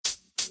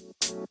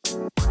This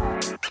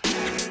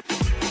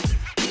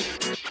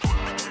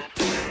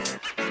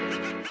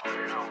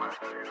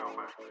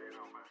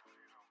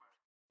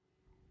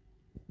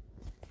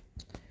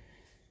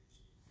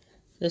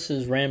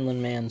is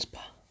Ramblin' Man's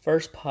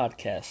first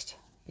podcast.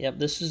 Yep,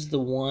 this is the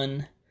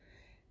one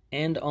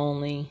and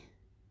only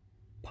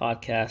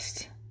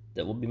podcast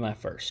that will be my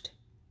first.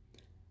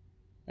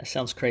 That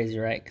sounds crazy,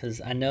 right? Because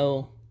I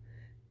know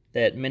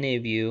that many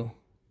of you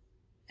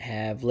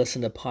have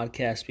listened to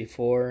podcasts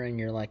before and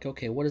you're like,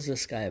 okay, what is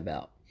this guy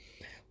about?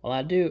 Well,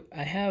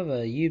 I have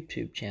a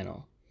YouTube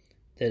channel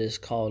that is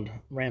called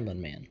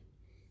Ramblin' Man.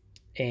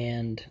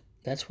 And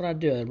that's what I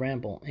do, I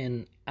ramble.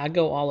 And I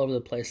go all over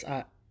the place.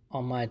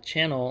 On my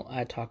channel,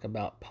 I talk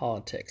about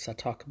politics. I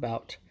talk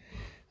about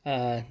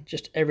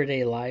just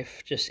everyday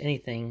life, just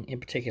anything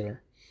in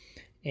particular.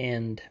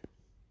 And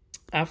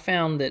I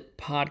found that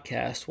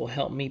podcasts will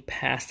help me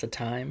pass the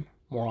time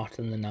more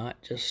often than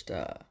not. Just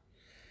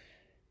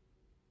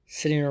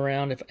sitting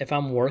around. If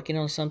I'm working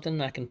on something,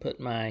 I can put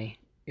my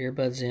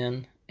earbuds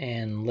in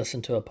and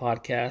listen to a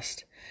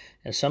podcast.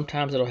 And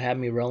sometimes it'll have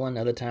me rolling.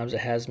 Other times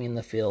it has me in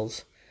the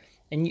fields.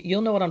 And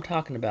you'll know what I'm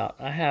talking about.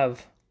 I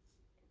have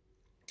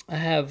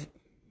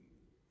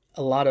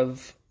a lot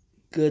of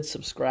good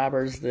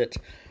subscribers that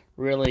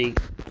really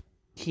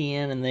key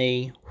in, and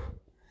they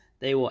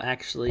will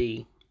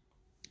actually,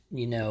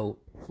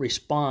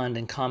 respond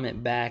and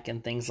comment back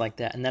and things like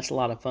that. And that's a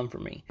lot of fun for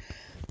me.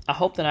 I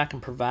hope that I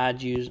can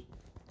provide you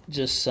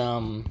just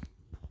some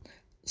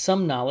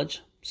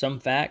knowledge, some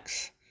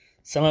facts.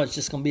 Some of it's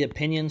just going to be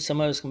opinions. Some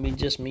of it's going to be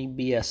just me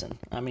BSing.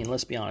 I mean,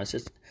 let's be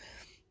honest.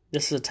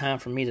 This is a time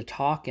for me to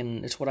talk,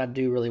 and it's what I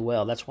do really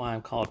well. That's why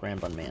I'm called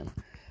Ramblin' Man.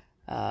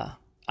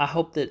 I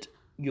hope that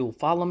you'll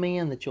follow me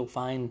and that you'll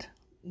find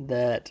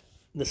that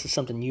this is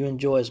something you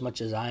enjoy as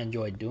much as I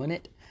enjoy doing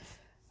it.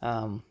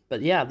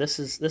 But yeah, this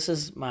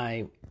is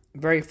my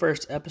very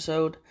first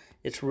episode.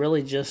 It's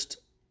really just,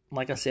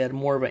 like I said,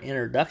 more of an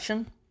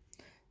introduction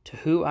to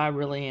who I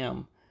really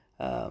am.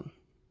 A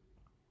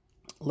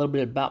little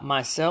bit about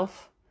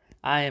myself.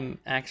 I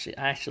actually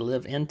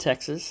live in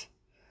Texas.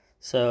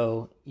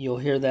 So you'll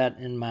hear that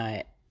in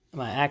my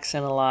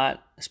accent a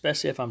lot,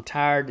 especially if I'm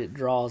tired. It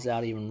draws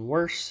out even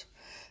worse.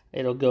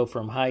 It'll go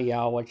from "Hi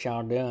y'all, what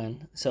y'all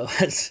doing?" So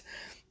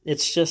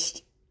it's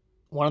just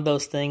one of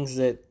those things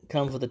that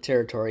comes with the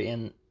territory,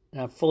 and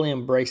I fully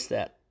embrace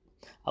that.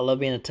 I love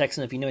being a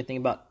Texan. If you know anything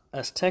about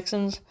us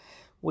Texans,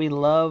 we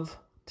love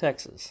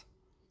Texas,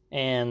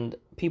 and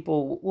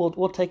people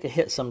will take a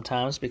hit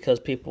sometimes because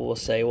people will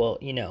say, "Well,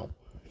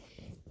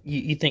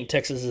 you think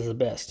Texas is the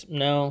best?"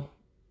 No.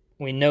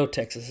 We know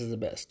Texas is the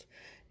best.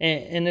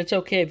 And it's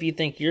okay if you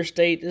think your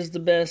state is the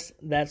best.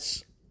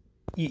 That's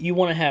you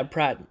want to have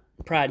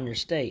pride in your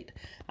state.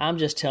 I'm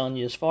just telling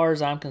you, as far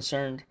as I'm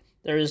concerned,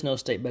 there is no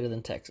state better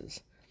than Texas.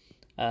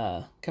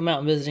 Come out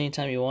and visit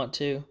anytime you want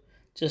to.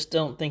 Just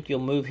don't think you'll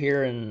move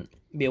here and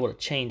be able to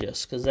change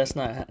us, because that's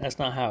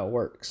not how it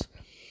works.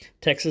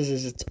 Texas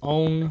is its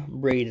own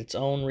breed, its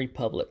own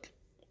republic.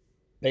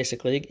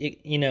 Basically,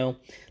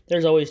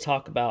 there's always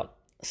talk about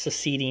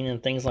seceding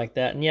and things like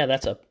that. And yeah,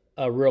 that's a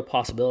real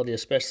possibility,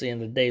 especially in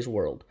today's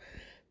world.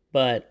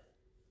 But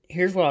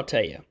here's what I'll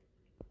tell you.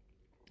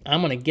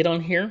 I'm going to get on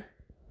here.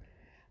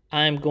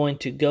 I'm going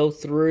to go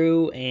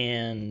through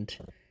and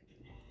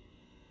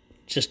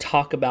just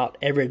talk about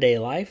everyday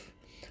life.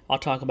 I'll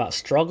talk about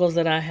struggles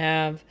that I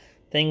have,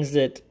 things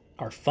that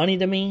are funny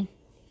to me.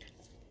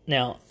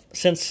 Now,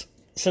 since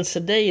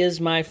today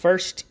is my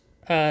first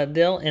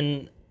deal,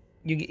 and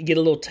you get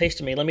a little taste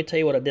of me, let me tell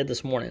you what I did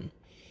this morning.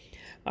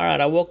 All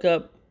right, I woke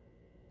up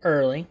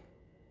early.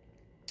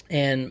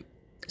 And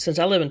since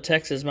I live in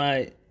Texas,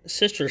 my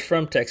sister's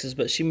from Texas,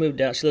 but she moved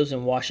out. She lives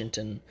in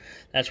Washington.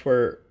 That's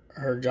where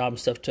her job and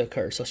stuff took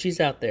her. So she's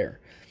out there.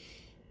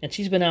 And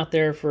she's been out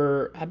there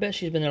I bet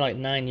she's been there like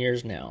 9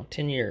 years now,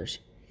 10 years.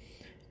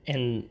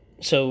 And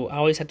so I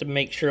always have to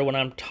make sure when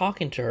I'm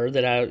talking to her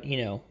that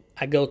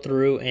I go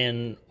through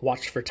and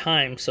watch for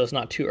time so it's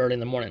not too early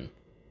in the morning.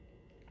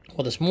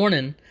 Well, this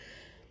morning,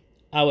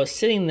 I was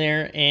sitting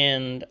there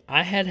and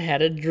I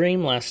had a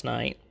dream last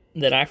night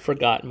that I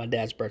forgot my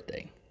dad's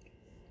birthday.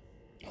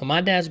 Well,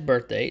 my dad's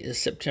birthday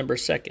is September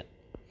 2nd.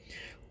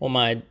 Well,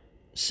 my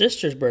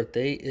sister's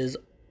birthday is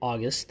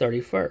August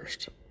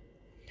 31st.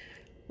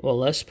 Well,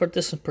 let's put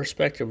this in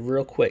perspective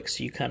real quick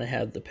so you kind of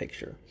have the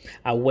picture.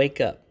 I wake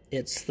up.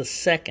 It's the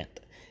 2nd.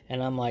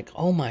 And I'm like,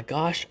 oh my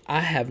gosh, I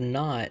have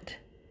not...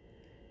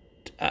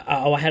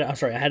 I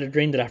had a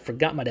dream that I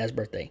forgot my dad's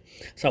birthday.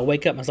 So I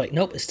wake up and I was like,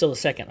 nope, it's still the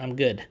 2nd. I'm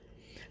good.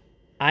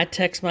 I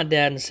text my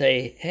dad and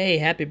say, hey,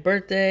 happy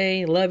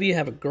birthday. Love you.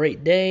 Have a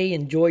great day.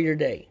 Enjoy your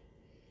day.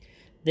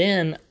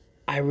 Then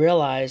I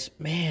realized,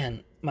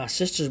 man, my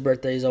sister's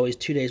birthday is always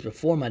 2 days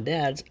before my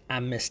dad's. I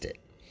missed it.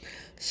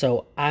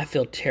 So I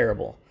feel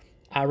terrible.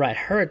 I write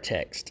her a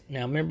text.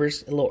 Now, remember,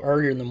 it's a little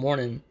earlier in the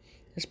morning.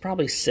 It's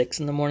probably 6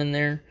 in the morning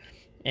there.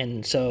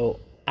 And so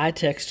I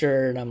text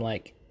her and I'm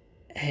like,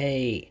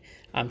 hey,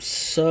 I'm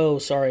so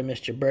sorry I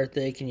missed your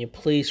birthday. Can you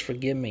please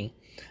forgive me?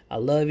 I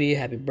love you.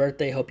 Happy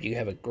birthday. Hope you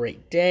have a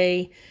great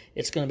day.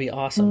 It's going to be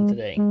awesome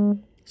today.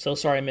 So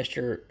sorry I missed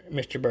your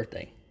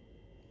birthday.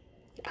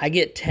 I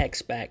get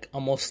texts back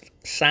almost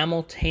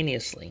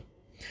simultaneously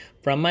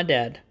from my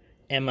dad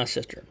and my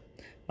sister.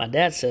 My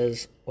dad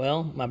says,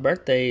 well, my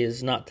birthday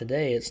is not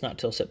today. It's not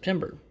till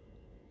September.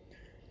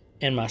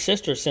 And my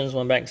sister sends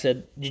one back and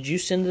said, did you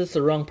send this to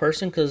the wrong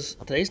person? Because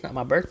today's not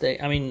my birthday.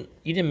 I mean,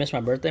 you didn't miss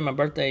my birthday. My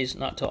birthday's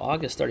not till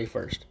August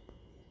 31st.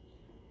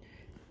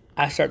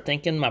 I start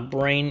thinking my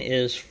brain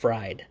is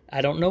fried.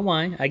 I don't know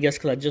why. I guess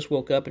because I just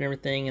woke up and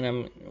everything and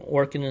I'm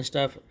working and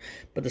stuff.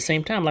 But at the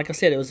same time, like I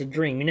said, it was a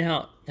dream. You know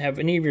how, have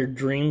any of your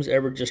dreams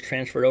ever just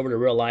transferred over to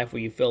real life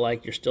where you feel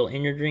like you're still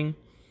in your dream?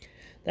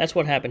 That's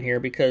what happened here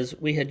because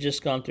we had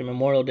just gone through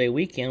Memorial Day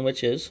weekend,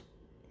 which is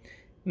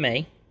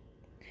May.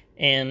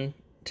 And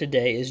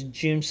today is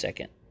June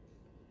 2nd.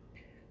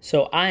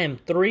 So I am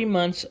 3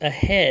 months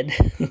ahead.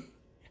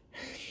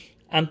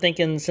 I'm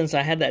thinking since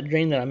I had that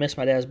dream that I missed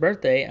my dad's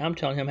birthday, I'm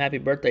telling him happy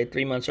birthday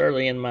 3 months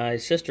early, and my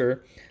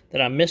sister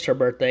that I missed her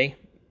birthday,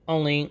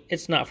 only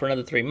it's not for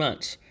another 3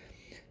 months.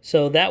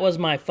 So that was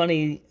my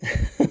funny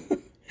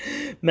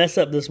mess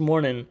up this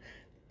morning.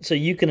 So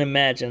you can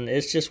imagine,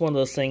 it's just one of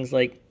those things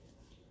like,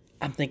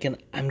 I'm thinking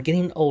I'm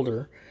getting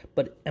older,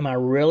 but am I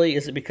really?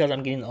 Is it because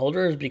I'm getting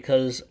older? Or is it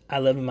because I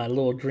live in my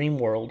little dream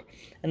world?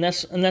 And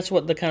that's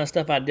what the kind of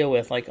stuff I deal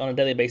with, like on a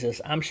daily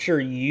basis. I'm sure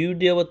you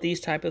deal with these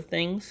type of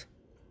things,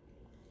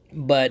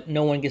 but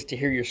no one gets to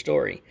hear your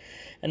story.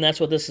 And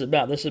that's what this is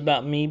about. This is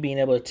about me being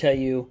able to tell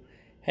you,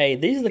 hey,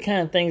 these are the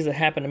kind of things that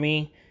happen to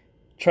me.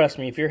 Trust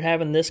me, if you're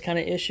having this kind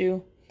of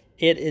issue,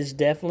 it is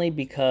definitely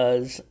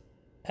because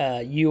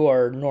you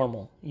are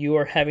normal. You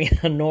are having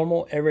a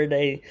normal,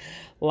 everyday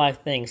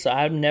life thing. So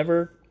I have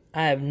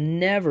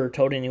never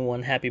told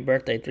anyone happy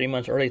birthday 3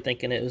 months early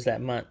thinking it was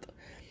that month.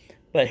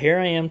 But here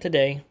I am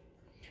today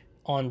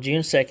on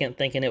June 2nd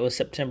thinking it was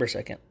September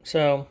 2nd.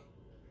 So,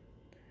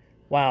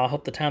 wow, I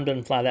hope the time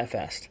doesn't fly that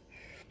fast.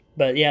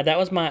 But yeah, that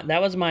was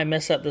my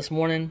mess up this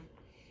morning.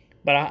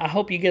 But I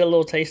hope you get a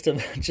little taste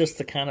of just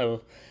the kind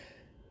of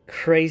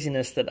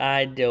craziness that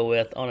I deal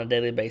with on a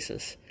daily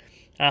basis.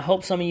 I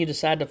hope some of you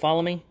decide to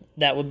follow me.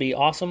 That would be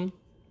awesome.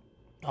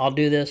 I'll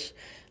do this.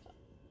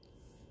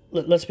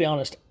 Let's be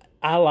honest.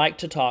 I like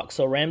to talk,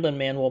 so Ramblin'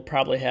 Man will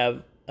probably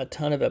have a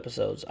ton of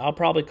episodes. I'll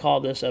probably call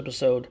this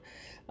episode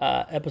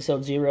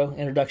episode 0,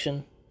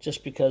 introduction,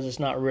 just because it's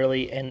not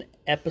really an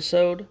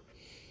episode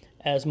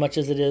as much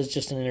as it is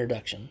just an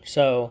introduction.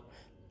 So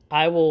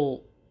I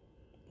will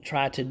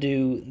try to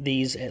do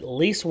these at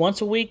least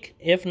once a week,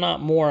 if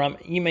not more.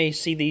 You may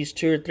see these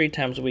 2 or 3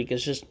 times a week. It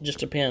just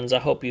depends. I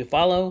hope you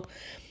follow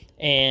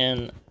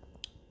and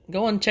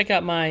go and check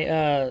out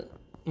my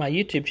my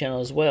YouTube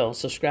channel as well.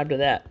 Subscribe to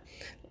that.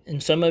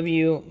 And some of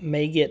you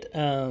may get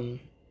hurt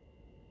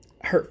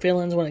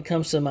feelings when it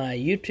comes to my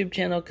YouTube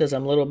channel because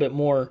I'm a little bit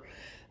more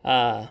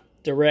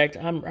direct.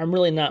 I'm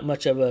really not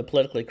much of a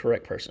politically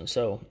correct person,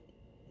 so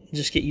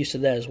just get used to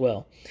that as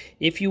well.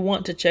 If you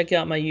want to check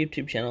out my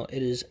YouTube channel,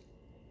 it is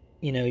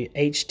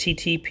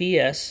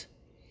https://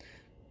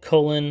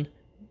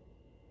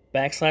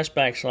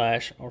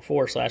 or /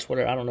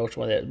 whatever, I don't know which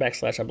one that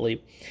is, / I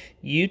believe,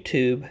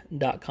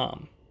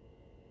 youtube.com/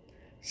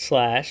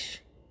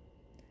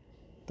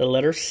 the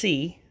letter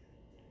C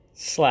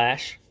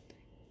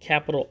 /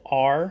 capital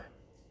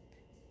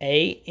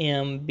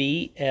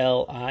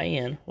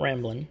RAMBLIN,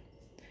 Ramblin',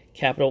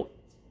 capital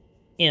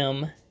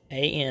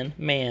MAN,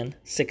 man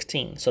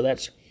 16. So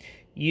that's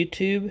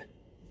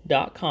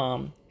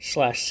youtube.com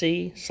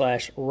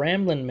 /C /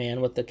 Ramblin'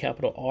 Man with the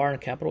capital R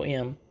and capital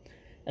M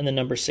and the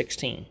number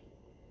 16.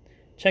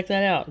 Check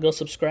that out. Go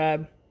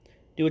subscribe.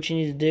 Do what you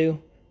need to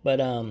do. But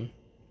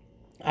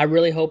I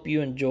really hope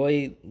you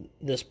enjoy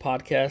this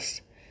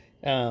podcast.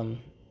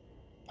 I'm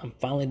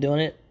finally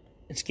doing it.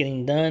 It's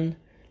getting done.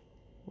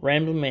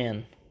 Ramblin'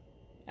 Man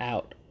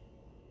out.